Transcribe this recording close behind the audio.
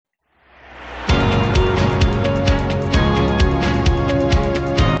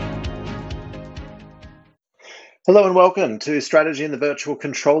Hello and welcome to Strategy in the Virtual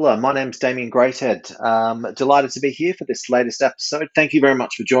Controller. My name's Damien Greathead. Delighted to be here for this latest episode. Thank you very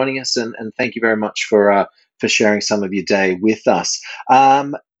much for joining us, and thank you very much for sharing some of your day with us.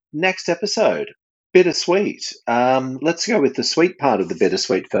 Next episode, bittersweet. Let's go with the sweet part of the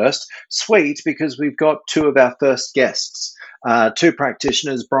bittersweet first. Sweet because we've got two of our first guests, two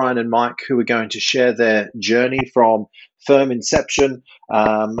practitioners, Brian and Mike, who are going to share their journey from firm inception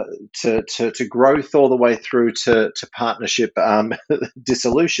to growth all the way through to partnership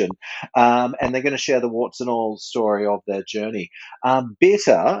dissolution. And they're going to share the warts and all story of their journey.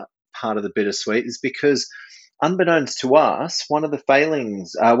 Bitter part of the bittersweet is because unbeknownst to us, one of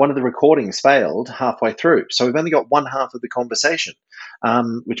the recordings failed halfway through. So we've only got one half of the conversation,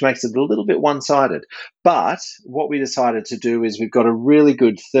 which makes it a little bit one-sided. But what we decided to do is we've got a really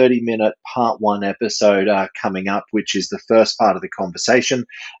good 30-minute part one episode coming up, which is the first part of the conversation.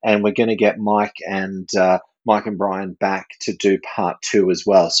 And we're going to get Mike and Brian back to do part two as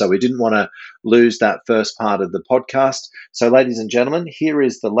well. So we didn't want to lose that first part of the podcast. So ladies and gentlemen, here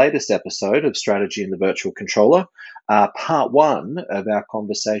is the latest episode of Strategy in the Virtual Controller, part one of our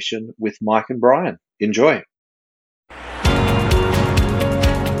conversation with Mike and Brian. Enjoy.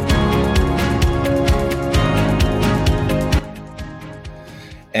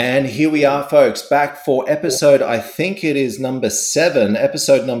 And here we are, folks, back for episode, I think it is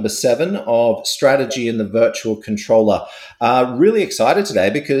episode number seven of Strategy in the Virtual Controller. Really excited today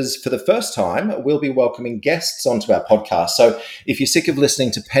because for the first time, we'll be welcoming guests onto our podcast. So if you're sick of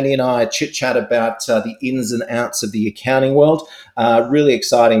listening to Penny and I chit-chat about the ins and outs of the accounting world, really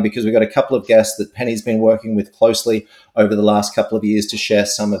exciting because we've got a couple of guests that Penny's been working with closely over the last couple of years to share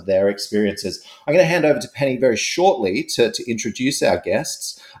some of their experiences. I'm going to hand over to Penny very shortly to introduce our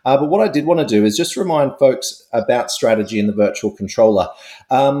guests. But what I did want to do is just remind folks about Strategy in the Virtual Controller.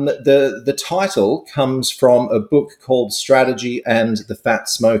 The title comes from a book called Strategy and the Fat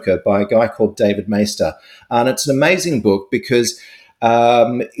Smoker by a guy called David Maister. And it's an amazing book because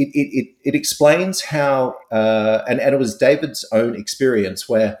it explains how, and it was David's own experience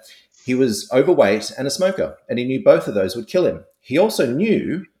where he was overweight and a smoker, and he knew both of those would kill him. He also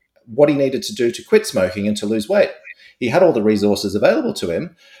knew what he needed to do to quit smoking and to lose weight. He had all the resources available to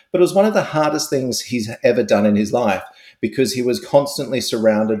him, but it was one of the hardest things he's ever done in his life because he was constantly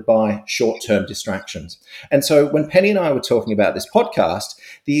surrounded by short-term distractions. And so when Penny and I were talking about this podcast,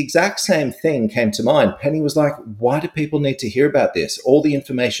 the exact same thing came to mind. Penny was like, why do people need to hear about this? All the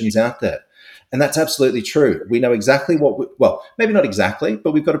information's out there. And that's absolutely true. We know exactly well, maybe not exactly,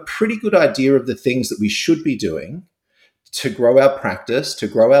 but we've got a pretty good idea of the things that we should be doing to grow our practice, to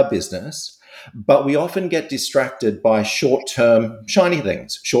grow our business. But we often get distracted by short-term shiny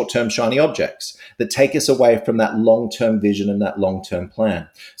things, short-term shiny objects that take us away from that long-term vision and that long-term plan.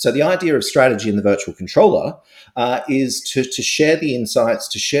 So the idea of Strategy in the Virtual Controller is to share the insights,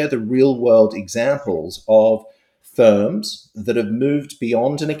 to share the real-world examples of firms that have moved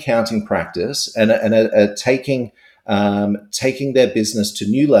beyond an accounting practice and are taking their business to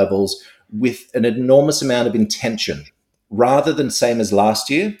new levels with an enormous amount of intention. Rather than same as last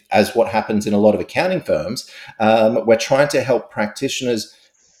year, as what happens in a lot of accounting firms, we're trying to help practitioners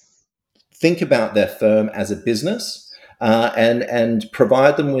think about their firm as a business and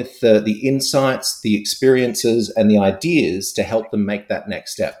provide them with the insights, the experiences, and the ideas to help them make that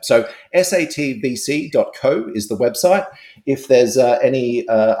next step. So satvc.co is the website. If there's any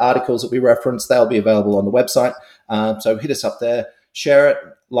articles that we reference, they'll be available on the website. So hit us up there, share it,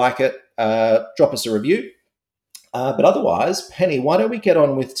 like it, drop us a review. But otherwise, Penny, why don't we get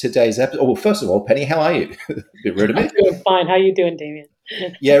on with today's episode? Oh, well, first of all, Penny, how are you? A bit rude of me. I'm doing fine. How are you doing, Damien?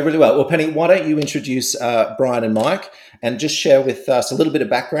 Yeah, really well. Well, Penny, why don't you introduce Brian and Mike and just share with us a little bit of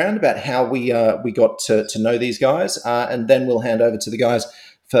background about how we got to know these guys, and then we'll hand over to the guys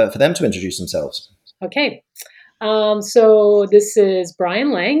for them to introduce themselves. Okay. So this is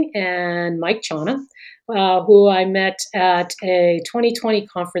Brian Lang and Mike Chana, who I met at a 2020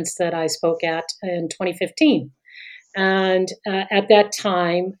 conference that I spoke at in 2015. And at that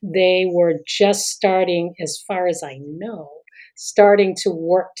time, they were just starting, as far as I know, starting to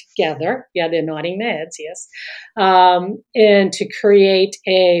work together. Yeah, they're nodding their heads, yes. And to create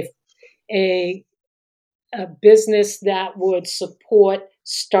a business that would support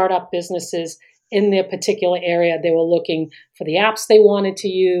startup businesses in their particular area. They were looking for the apps they wanted to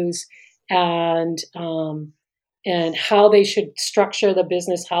use and how they should structure the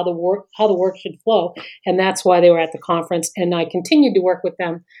business, how the work should flow. And that's why they were at the conference. And I continued to work with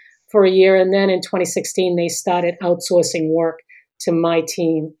them for a year. And then in 2016, they started outsourcing work to my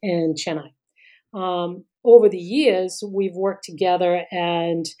team in Chennai. Over the years, we've worked together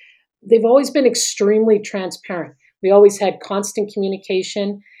and they've always been extremely transparent. We always had constant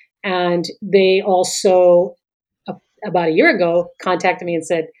communication. And they also, about a year ago, contacted me and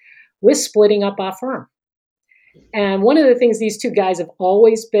said, we're splitting up our firm. And one of the things these two guys have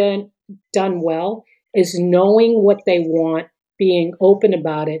always been done well is knowing what they want, being open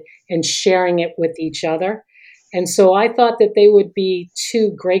about it, and sharing it with each other. And so I thought that they would be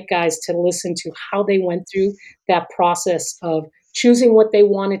two great guys to listen to how they went through that process of choosing what they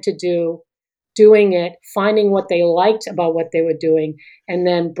wanted to do, doing it, finding what they liked about what they were doing, and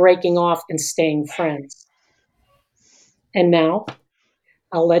then breaking off and staying friends. And now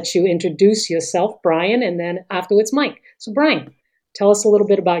I'll let you introduce yourself, Brian, and then afterwards, Mike. So, Brian, tell us a little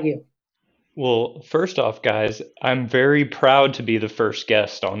bit about you. Well, first off, guys, I'm very proud to be the first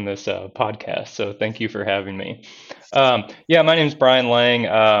guest on this podcast. So thank you for having me. Yeah, my name's Brian Lang.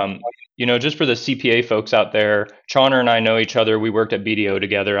 Just for the CPA folks out there, Chauner and I know each other. We worked at BDO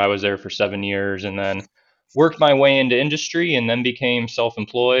together. I was there for 7 years and then worked my way into industry and then became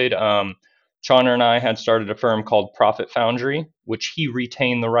self-employed. Chauner and I had started a firm called Profit Foundry, which he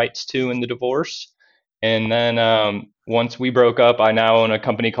retained the rights to in the divorce. And then once we broke up, I now own a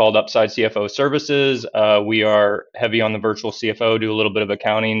company called Upside CFO Services. We are heavy on the virtual CFO, do a little bit of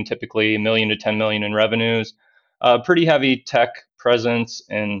accounting, typically 1 million to 10 million in revenues. Pretty heavy tech presence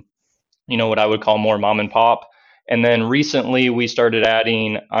and what I would call more mom and pop. And then recently we started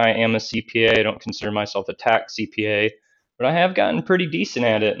adding, I am a CPA. I don't consider myself a tax CPA, but I have gotten pretty decent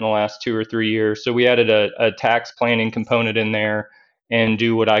at it in the last 2 or 3 years. So we added a tax planning component in there and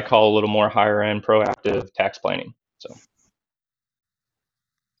do what I call a little more higher end proactive tax planning. So.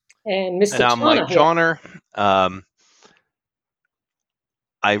 And Mr. And I'm Mike Chauner.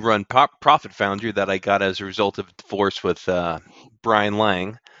 I run Profit Foundry that I got as a result of divorce with Brian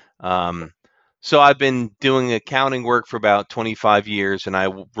Lang. So I've been doing accounting work for about 25 years, and I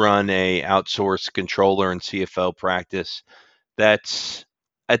run a outsourced controller and CFO practice that's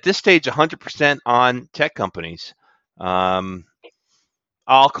at this stage 100% on tech companies.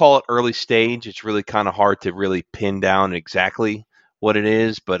 I'll call it early stage. It's really kind of hard to really pin down exactly what it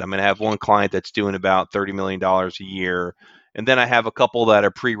is, but I'm going to have one client that's doing about $30 million a year. And then I have a couple that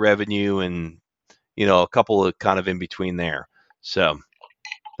are pre-revenue and, a couple of kind of in between there. So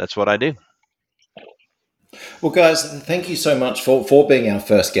that's what I do. Well, guys, thank you so much for being our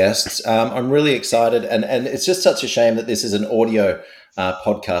first guests. I'm really excited, and it's just such a shame that this is an audio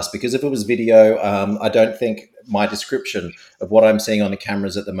podcast, because if it was video, I don't think my description of what I'm seeing on the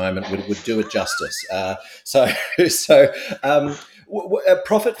cameras at the moment would do it justice.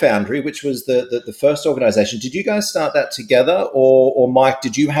 Profit Foundry, which was the first organization, did you guys start that together, or Mike,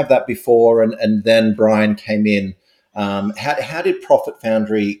 did you have that before and then Brian came in? How did Profit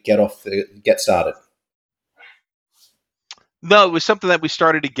Foundry get started? No, it was something that we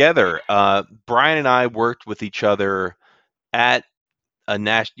started together. Brian and I worked with each other at a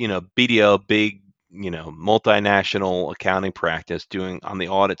BDO, big, multinational accounting practice doing on the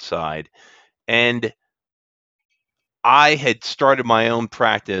audit side. And I had started my own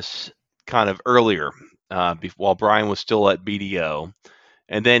practice kind of earlier, while Brian was still at BDO.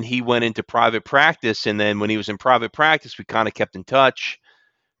 And then he went into private practice. And then when he was in private practice, we kind of kept in touch,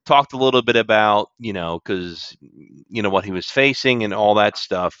 talked a little bit about, because, what he was facing and all that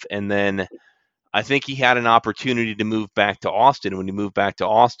stuff. And then I think he had an opportunity to move back to Austin. When he moved back to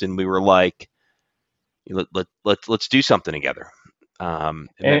Austin, we were like, let's do something together.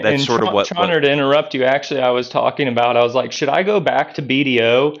 That's sort of what. Chauner, to interrupt you, actually, I was like, should I go back to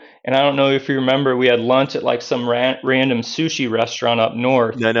BDO? And I don't know if you remember, we had lunch at like some random sushi restaurant up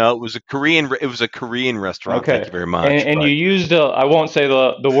north. No, it was a Korean restaurant. Okay. Thank you very much. And you used I won't say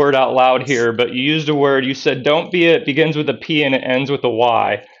the word out loud here, but you used a word. You said, it begins with a P and it ends with a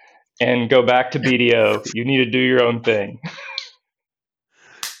Y. And go back to BDO. You need to do your own thing.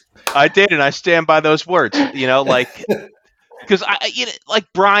 I did, and I stand by those words. Because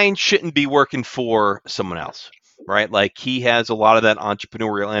Brian shouldn't be working for someone else, right? Like, he has a lot of that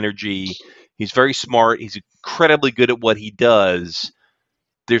entrepreneurial energy. He's very smart. He's incredibly good at what he does.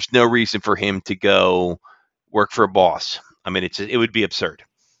 There's no reason for him to go work for a boss. I mean, it would be absurd.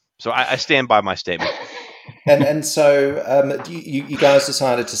 So I stand by my statement. And so you guys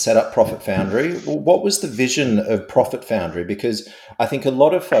decided to set up Profit Foundry. What was the vision of Profit Foundry? Because I think a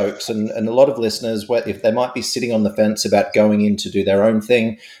lot of folks and a lot of listeners, if they might be sitting on the fence about going in to do their own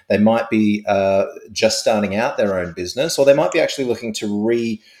thing, they might be just starting out their own business, or they might be actually looking to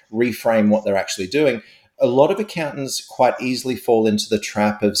reframe what they're actually doing. A lot of accountants quite easily fall into the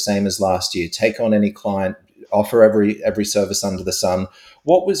trap of same as last year, take on any client, offer every service under the sun.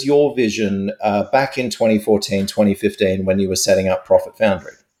 What was your vision back in 2014, 2015 when you were setting up Profit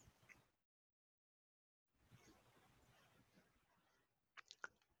Foundry?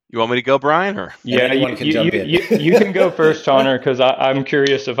 You want me to go, Brian, or? And Yeah, anyone can jump in. you can go first, Connor, because I'm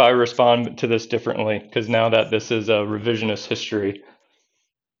curious if I respond to this differently, because now that this is a revisionist history.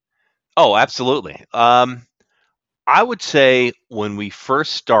 Oh, absolutely. I would say when we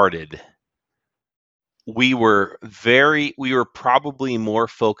first started, we were probably more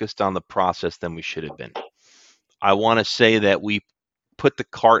focused on the process than we should have been. I want to say that we put the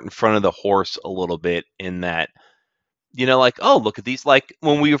cart in front of the horse a little bit in that, like, oh, look at these, like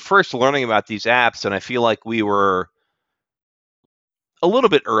when we were first learning about these apps, and I feel like we were a little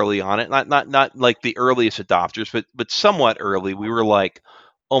bit early on it, not like the earliest adopters, but somewhat early. We were like,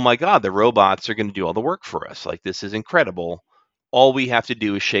 oh my God, the robots are going to do all the work for us. Like, this is incredible. All we have to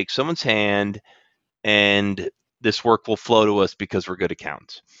do is shake someone's hand and this work will flow to us because we're good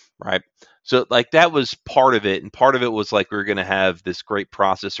accountants, right? So like that was part of it, and part of it was like we were going to have this great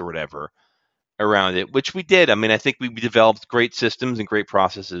process or whatever around it, which we did. I mean, I think we developed great systems and great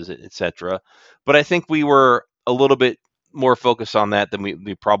processes, etc. But I think we were a little bit more focused on that than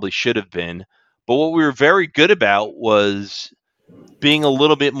we probably should have been. But what we were very good about was being a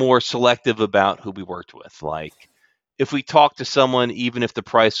little bit more selective about who we worked with. Like, if we talked to someone, even if the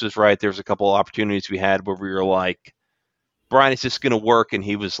price was right, there's a couple of opportunities we had where we were like, Brian, is this going to work? And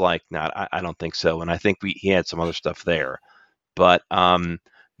he was like, no, I don't think so. And I think he had some other stuff there. But the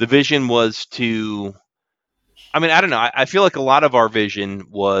vision was to, I mean, I don't know. I feel like a lot of our vision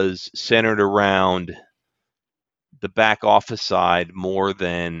was centered around the back office side more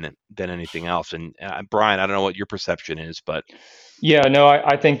than anything else. And Brian, I don't know what your perception is, but Yeah, no,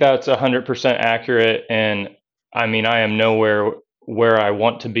 I think that's 100% accurate. And I mean, I am nowhere where I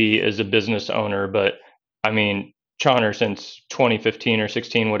want to be as a business owner, but I mean, Connor, since 2015 or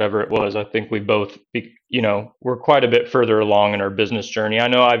 16, whatever it was, I think we both, we're quite a bit further along in our business journey. I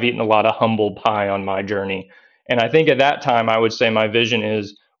know I've eaten a lot of humble pie on my journey. And I think at that time, I would say my vision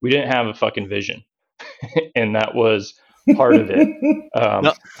is we didn't have a fucking vision. And that was part of it.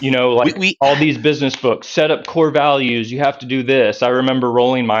 no, Like we all these business books, set up core values. You have to do this. I remember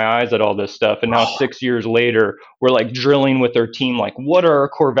rolling my eyes at all this stuff. And now 6 years later, we're like drilling with our team, like, what are our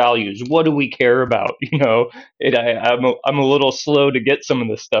core values? What do we care about? I'm a little slow to get some of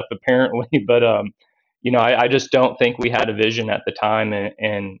this stuff apparently, but I just don't think we had a vision at the time.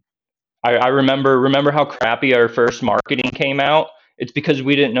 And I remember how crappy our first marketing came out. It's because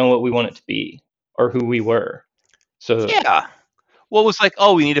we didn't know what we wanted to be or who we were. So yeah. Well, it was like,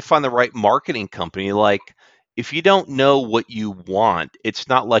 oh, we need to find the right marketing company. Like, if you don't know what you want, it's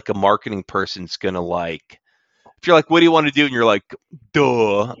not like a marketing person's going to like, if you're like, what do you want to do? And you're like,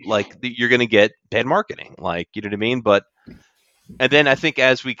 duh, like you're going to get bad marketing. Like, you know what I mean? And then I think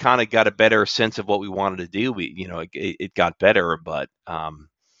as we kind of got a better sense of what we wanted to do, it got better. But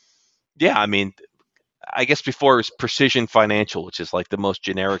yeah, I mean, I guess before it was Precision Financial, which is like the most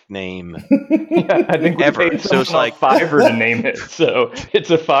generic name yeah, I think we ever. paid So it's someone like Fiverr to name it. So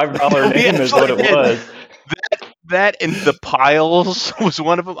it's a $5 we name is what actually it did. was. That and the piles was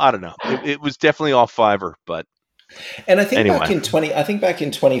one of them. I don't know. It was definitely off Fiverr, but And I think anyway. back in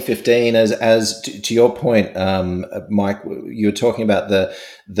 2015, as to your point, Mike, you were talking about the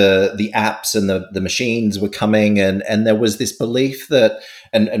apps and the machines were coming, and there was this belief that,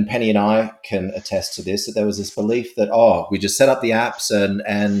 and Penny and I can attest to this, that there was this belief that, oh, we just set up the apps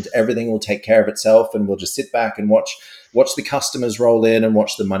and everything will take care of itself, and we'll just sit back and watch the customers roll in and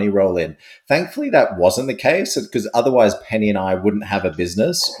watch the money roll in. Thankfully, that wasn't the case, because otherwise Penny and I wouldn't have a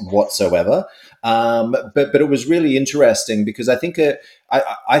business whatsoever. But it was really interesting because I think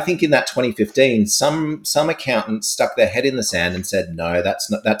I think in that 2015, some accountants stuck their head in the sand and said, no, that's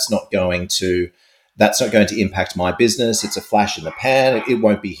not going to impact my business. It's a flash in the pan. It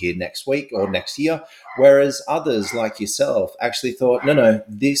won't be here next week or next year. Whereas others like yourself actually thought, no,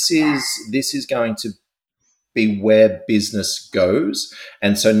 this is going to be where business goes.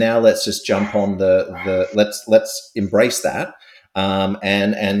 And so now let's just jump on let's embrace that.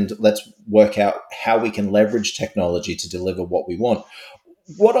 And let's work out how we can leverage technology to deliver what we want.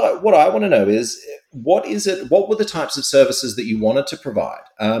 What I want to know is what were the types of services that you wanted to provide?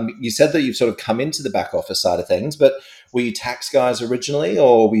 You said that you've sort of come into the back office side of things, but were you tax guys originally,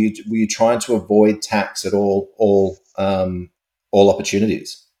 or were you trying to avoid tax at all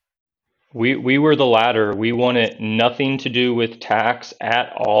opportunities? We were the latter. We wanted nothing to do with tax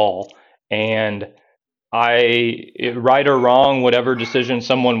at all. And right or wrong, whatever decision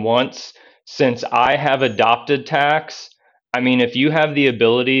someone wants, since I have adopted tax, I mean, if you have the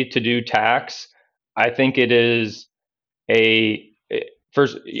ability to do tax, I think it is I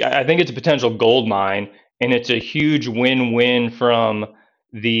think it's a potential gold mine, and it's a huge win-win from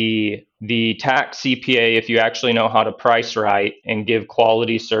the tax CPA, if you actually know how to price right and give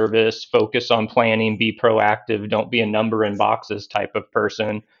quality service, focus on planning, be proactive, don't be a number in boxes type of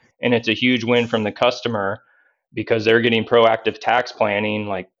person. And it's a huge win from the customer because they're getting proactive tax planning.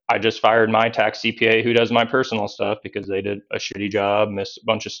 Like, I just fired my tax CPA who does my personal stuff because they did a shitty job, missed a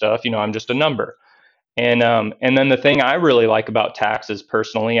bunch of stuff. I'm just a number. And then the thing I really like about taxes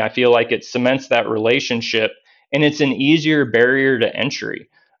personally, I feel like it cements that relationship, and it's an easier barrier to entry.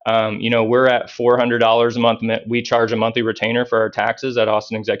 We're at $400 a month. We charge a monthly retainer for our taxes at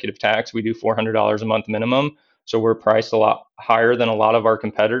Austin Executive Tax. We do $400 a month minimum, so we're priced a lot higher than a lot of our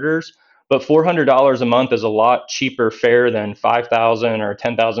competitors. But $400 a month is a lot cheaper fare than $5,000 or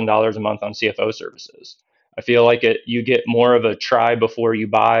 $10,000 a month on CFO services. I feel like you get more of a try before you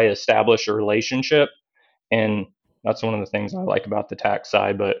buy, establish a relationship, and that's one of the things I like about the tax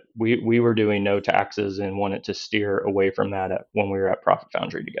side. But we were doing no taxes and wanted to steer away from that when we were at Profit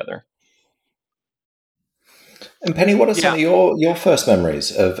Foundry together. And Penny, what are some of your first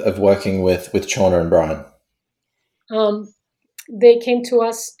memories of working with Chawna and Brian? They came to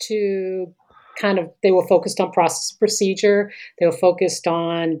us to they were focused on process procedure. They were focused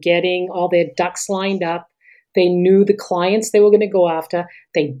on getting all their ducks lined up. They knew the clients they were going to go after.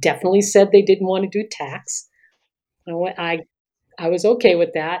 They definitely said they didn't want to do tax. I was okay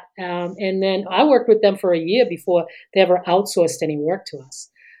with that. And then I worked with them for a year before they ever outsourced any work to us.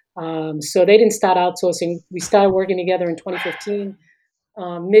 So they didn't start outsourcing. We started working together in 2015,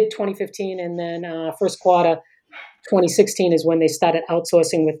 mid 2015, and then first quarter 2016 is when they started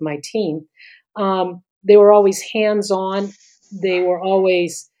outsourcing with my team. They were always hands-on. They were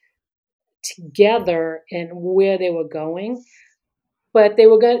always together in where they were going, but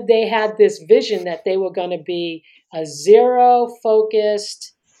they had this vision that they were going to be a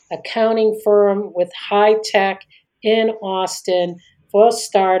zero-focused accounting firm with high tech in Austin for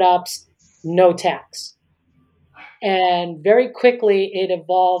startups, no tax. And very quickly it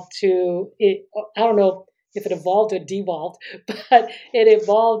evolved to it. I don't know if it evolved or devolved, but it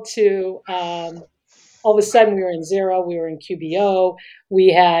evolved to all of a sudden we were in Xero, we were in QBO, we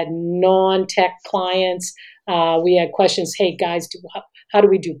had non-tech clients, we had questions, hey guys, how do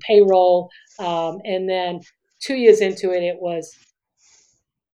we do payroll? And then 2 years into it, it was,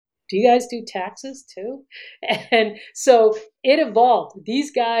 do you guys do taxes too? And so it evolved.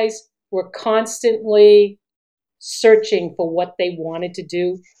 These guys were constantly searching for what they wanted to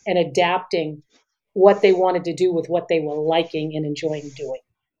do and adapting what they wanted to do with what they were liking and enjoying doing.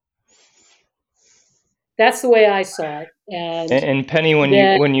 That's the way I saw it. And Penny,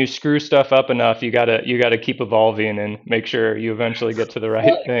 when you screw stuff up enough, you gotta keep evolving and make sure you eventually get to the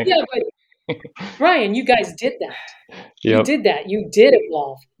right thing. Yeah, but Brian, you guys did that. Yep. You did that. You did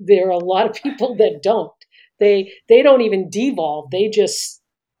evolve. There are a lot of people that don't. They don't even devolve. They just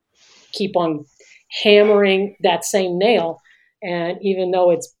keep on hammering that same nail, and even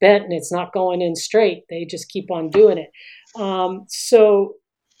though it's bent and it's not going in straight, they just keep on doing it. So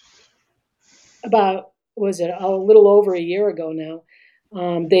about a little over a year ago now,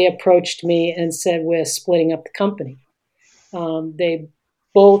 they approached me and said we're splitting up the company. They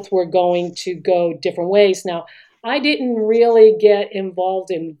both were going to go different ways. Now, I didn't really get involved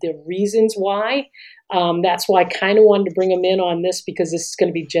in the reasons why. That's why I kind of wanted to bring them in on this, because this is going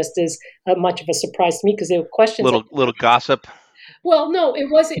to be just as much of a surprise to me, because there were questions. Little gossip. Well, no, it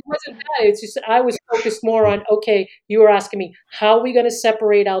wasn't that. It's just I was focused more on, okay, you were asking me, how are we going to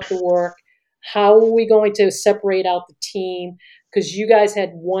separate out the work? How are we going to separate out the team? Because you guys had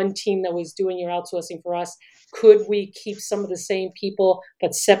one team that was doing your outsourcing for us. Could we keep some of the same people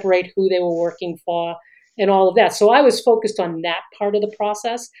but separate who they were working for and all of that? So I was focused on that part of the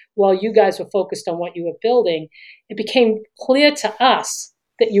process while you guys were focused on what you were building. It became clear to us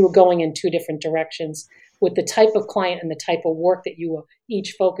that you were going in two different directions with the type of client and the type of work that you were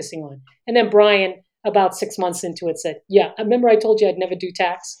each focusing on. And then Brian, about 6 months into it, said, yeah, I remember I told you I'd never do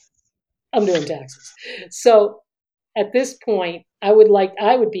tax. I'm doing taxes. So at this point, I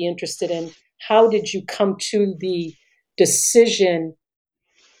would be interested in, how did you come to the decision,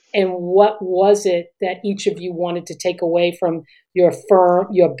 and what was it that each of you wanted to take away from your firm,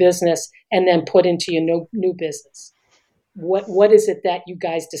 your business, and then put into your new business? What is it that you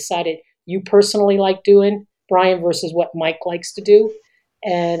guys decided you personally like doing, Brian, versus what Mike likes to do?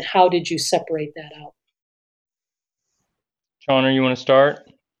 And how did you separate that out? Chawna, you want to start?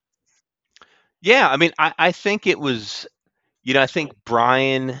 Yeah, I mean, I think it was, I think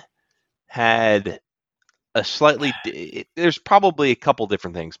Brian had a slightly, there's probably a couple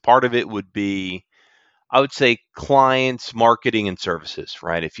different things. Part of it would be, I would say, clients, marketing, and services,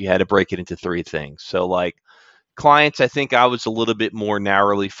 right? If you had to break it into three things. So like clients, I think I was a little bit more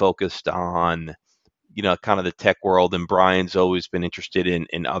narrowly focused on, kind of the tech world, and Brian's always been interested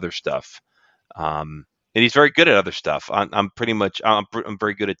in other stuff. And he's very good at other stuff. I'm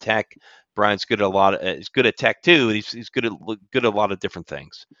very good at tech. Brian's good at he's good at tech too. And he's good at a lot of different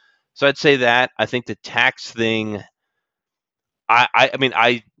things. So I'd say that. I think the tax thing,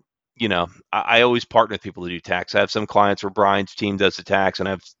 I always partner with people to do tax. I have some clients where Brian's team does the tax, and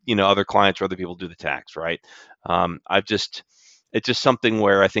I have, other clients where other people do the tax, right? It's just something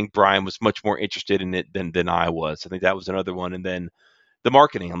where I think Brian was much more interested in it than I was. I think that was another one. And then the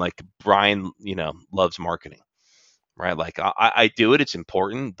marketing, I'm like, Brian, loves marketing, right? Like I do it, it's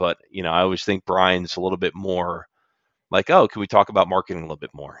important, but I always think Brian's a little bit more like, oh, can we talk about marketing a little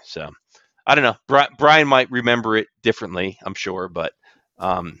bit more? So I don't know. Brian might remember it differently, I'm sure, but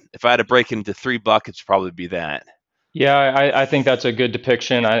if I had to break it into 3 buckets, it'd probably be that. Yeah, I think that's a good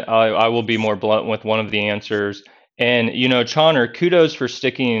depiction. I will be more blunt with one of the answers. And, Chauner, kudos for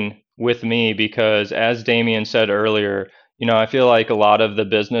sticking with me because, as Damien said earlier, I feel like a lot of the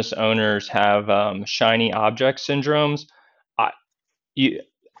business owners have shiny object syndromes. I,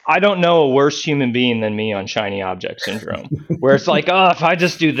 I don't know a worse human being than me on shiny object syndrome, where it's like, oh, if I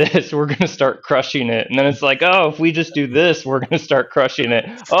just do this, we're going to start crushing it. And then it's like, oh, if we just do this, we're going to start crushing it.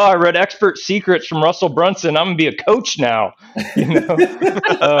 Oh, I read Expert Secrets from Russell Brunson. I'm going to be a coach now.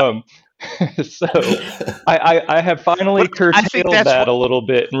 So I have finally curtailed that a little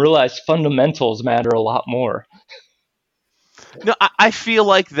bit and realized fundamentals matter a lot more. No, I feel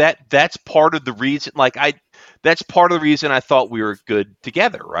like that's part of the reason. That's part of the reason I thought we were good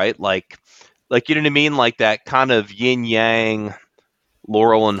together, right? Like you know what I mean? Like that kind of yin yang,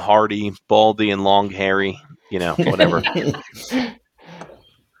 Laurel and Hardy, baldy and long hairy, whatever.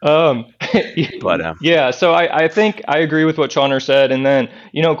 Yeah, so I think I agree with what Chauner said. And then,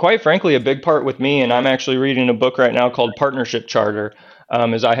 quite frankly, a big part with me, and I'm actually reading a book right now called Partnership Charter,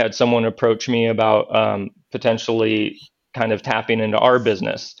 is I had someone approach me about potentially kind of tapping into our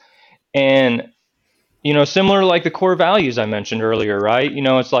business. And, similar like the core values I mentioned earlier, right?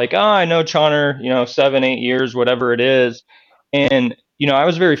 It's like, oh, I know Chauner, 7-8 years, whatever it is. And, I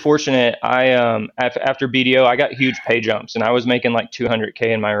was very fortunate. After BDO, I got huge pay jumps and I was making like $200K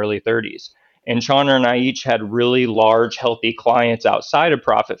in my early 30s. And Chauner and I each had really large, healthy clients outside of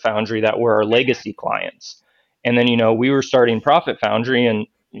Profit Foundry that were our legacy clients. And then, we were starting Profit Foundry, and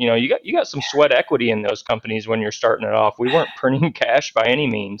you got some sweat equity in those companies when you're starting it off. We weren't printing cash by any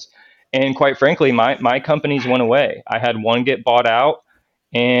means. And quite frankly, my companies went away. I had one get bought out,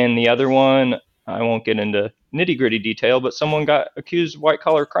 and the other one, I won't get into nitty gritty detail, but someone got accused of white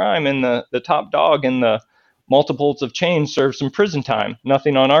collar crime, and the top dog in the multiples of change served some prison time.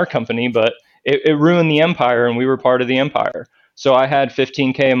 Nothing on our company, but it ruined the empire, and we were part of the empire. So I had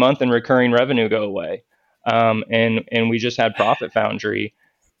 $15K a month in recurring revenue go away. And we just had Profit Foundry.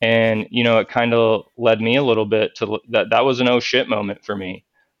 And, it kind of led me a little bit to that was an oh shit moment for me.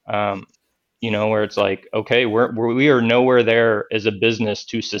 Where it's like, okay, we are nowhere there as a business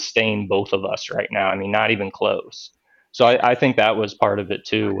to sustain both of us right now. I mean, not even close. So I think that was part of it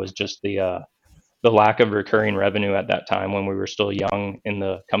too, was just the lack of recurring revenue at that time when we were still young in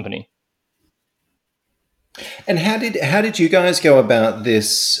the company. And how did you guys go about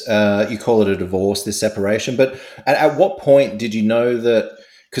this? You call it a divorce, this separation, but at what point did you know that?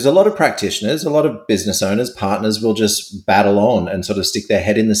 Because a lot of practitioners, a lot of business owners, partners will just battle on and sort of stick their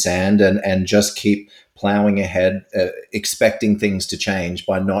head in the sand and just keep plowing ahead, expecting things to change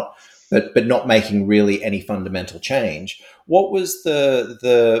but not making really any fundamental change. What was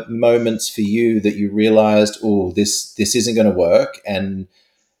the moments for you that you realized, oh, this isn't going to work, and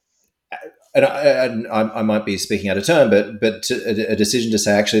I might be speaking out of turn, but a decision to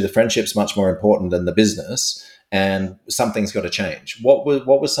say, actually, the friendship's much more important than the business, and something's got to change. What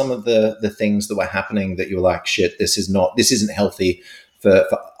were some of the things that were happening that you were like, shit, this isn't healthy for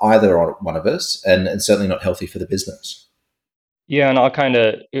either one of us, and certainly not healthy for the business? Yeah, and I'll kind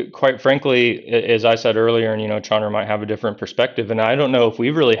of, quite frankly, as I said earlier, and Chauner might have a different perspective, and I don't know if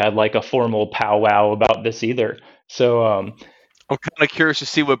we've really had like a formal powwow about this either. So I'm kind of curious to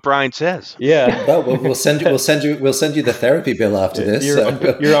see what Brian says. Yeah, well, we'll send you the therapy bill after this. You're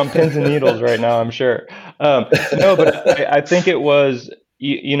on pins and needles right now, I'm sure. No, but I think it was,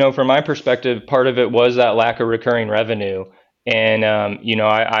 from my perspective, part of it was that lack of recurring revenue, and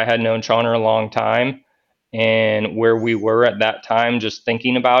I had known Chauner a long time. And where we were at that time, just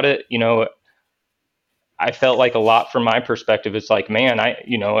thinking about it, I felt like a lot from my perspective. It's like, man, I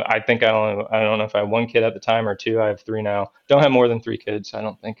think I don't know if I had one kid at the time or two. I have 3 now. Don't have more than 3 kids, I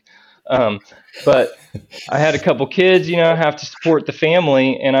don't think. But I had a couple kids, have to support the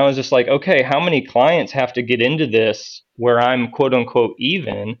family. And I was just like, okay, how many clients have to get into this where I'm quote unquote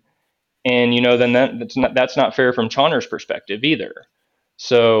even? And, then that's not fair from Chauner's perspective either.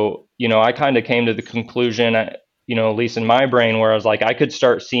 So, I kind of came to the conclusion, at least in my brain, where I was like, I could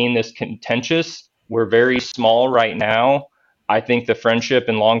start seeing this contentious. We're very small right now. I think the friendship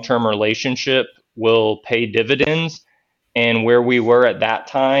and long-term relationship will pay dividends. And where we were at that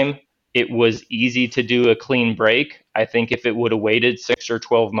time, it was easy to do a clean break. I think if it would have waited 6 or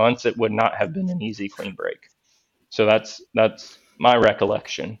 12 months, it would not have been an easy clean break. So that's my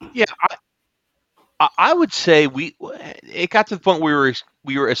recollection. Yeah, I would say it got to the point where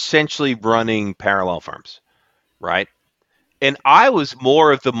we were essentially running parallel firms, right? And I was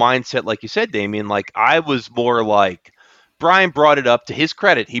more of the mindset, like you said, Damien, like I was more like Brian brought it up. To his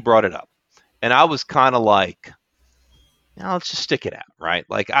credit, he brought it up. And I was kind of like, let's just stick it out, right?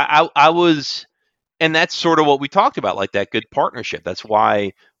 Like I was, and that's sort of what we talked about, like that good partnership. That's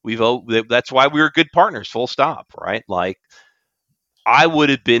why we were good partners, full stop, right? Like I would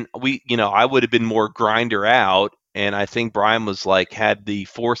have been more grinder out, and I think Brian was like had the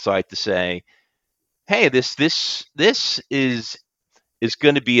foresight to say, hey, this is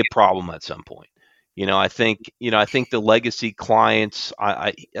going to be a problem at some point. I think the legacy clients,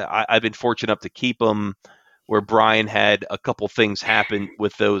 I've been fortunate enough to keep them, where Brian had a couple things happen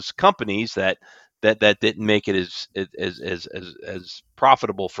with those companies that didn't make it as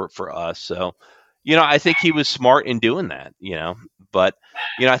profitable for us. So, I think he was smart in doing that. But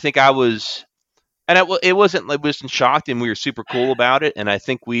I think I was, and it wasn't shocked, and we were super cool about it. And I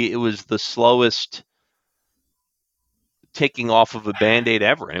think it was the slowest taking off of a Band-Aid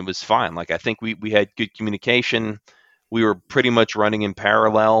ever, and it was fine. Like I think we had good communication. We were pretty much running in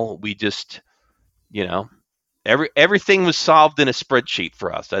parallel. We just, everything was solved in a spreadsheet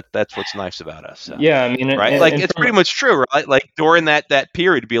for us. That's what's nice about us. So, yeah, I mean, right? Like it's pretty much true, right? Like during that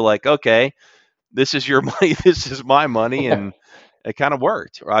period, to be like, okay, this is your money, this is my money, and it kind of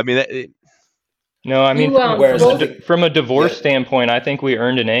worked. I mean, no, I mean, from a divorce standpoint, I think we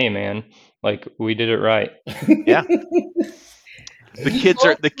earned an A, man. Like we did it right. Yeah.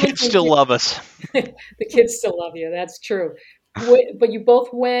 The kids still love us. The kids still love you. That's true. But you both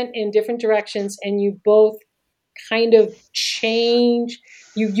went in different directions, and you both kind of change.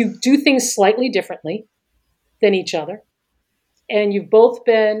 You do things slightly differently than each other, and you've both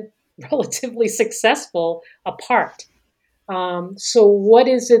been relatively successful apart. So what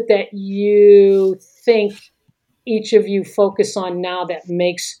is it that you think each of you focus on now that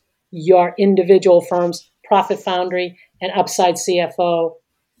makes your individual firms, Profit Foundry and Upside CFO,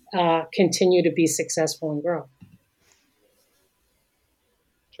 continue to be successful and grow?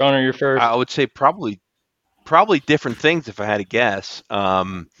 John, you're first. I would say probably different things if I had to guess.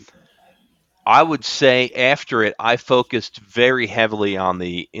 I would say after it, I focused very heavily on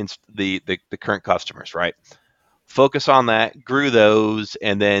the current customers, right? Focus on that, grew those,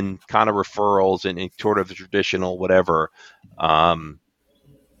 and then kind of referrals and sort of the traditional whatever.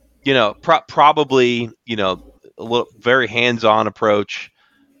 Probably, a little very hands-on approach,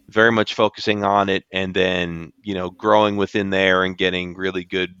 very much focusing on it, and then, growing within there and getting really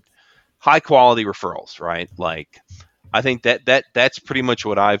good, high quality referrals, right? Like, I think that's pretty much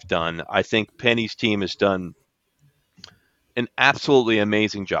what I've done. I think Penny's team has done an absolutely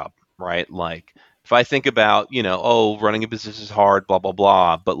amazing job, right? Like, if I think about, running a business is hard, blah, blah,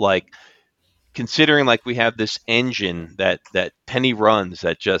 blah. But like considering like we have this engine that Penny runs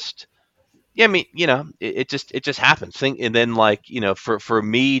that just, yeah, I mean, it just happens. And then like, for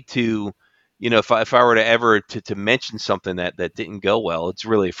me to, if I were to ever to mention something that didn't go well, it's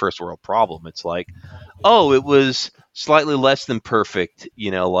really a first world problem. It's like, oh, it was slightly less than perfect,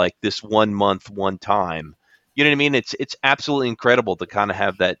 like this 1 month, one time. You know what I mean? It's absolutely incredible to kind of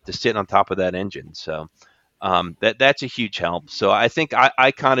have that, to sit on top of that engine. So that's a huge help. So I think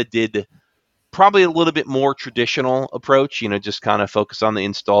I kind of did probably a little bit more traditional approach, just kind of focus on the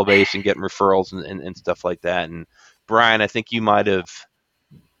install base and getting referrals and stuff like that. And Brian, I think you might have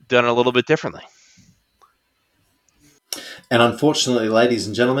done it a little bit differently. And unfortunately, ladies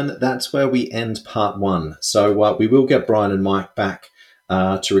and gentlemen, that's where we end part one. So we will get Brian and Mike back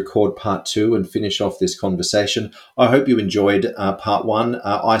to record part two and finish off this conversation. I hope you enjoyed part one.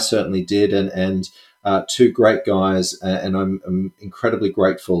 I certainly did, and two great guys, and I'm incredibly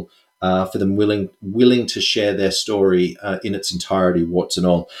grateful for them willing to share their story in its entirety, warts and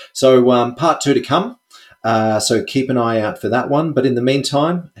all. So part two to come. So keep an eye out for that one. But in the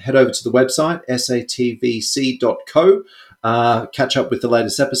meantime, head over to the website, satvc.co. catch up with the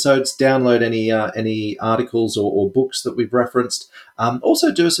latest episodes, download any articles or books that we've referenced.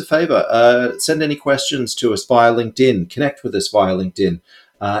 Also, do us a favor, send any questions to us via LinkedIn, connect with us via LinkedIn,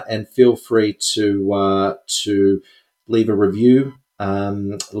 and feel free to leave a review,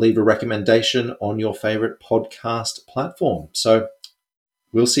 leave a recommendation on your favorite podcast platform. So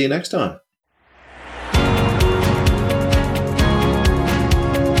we'll see you next time.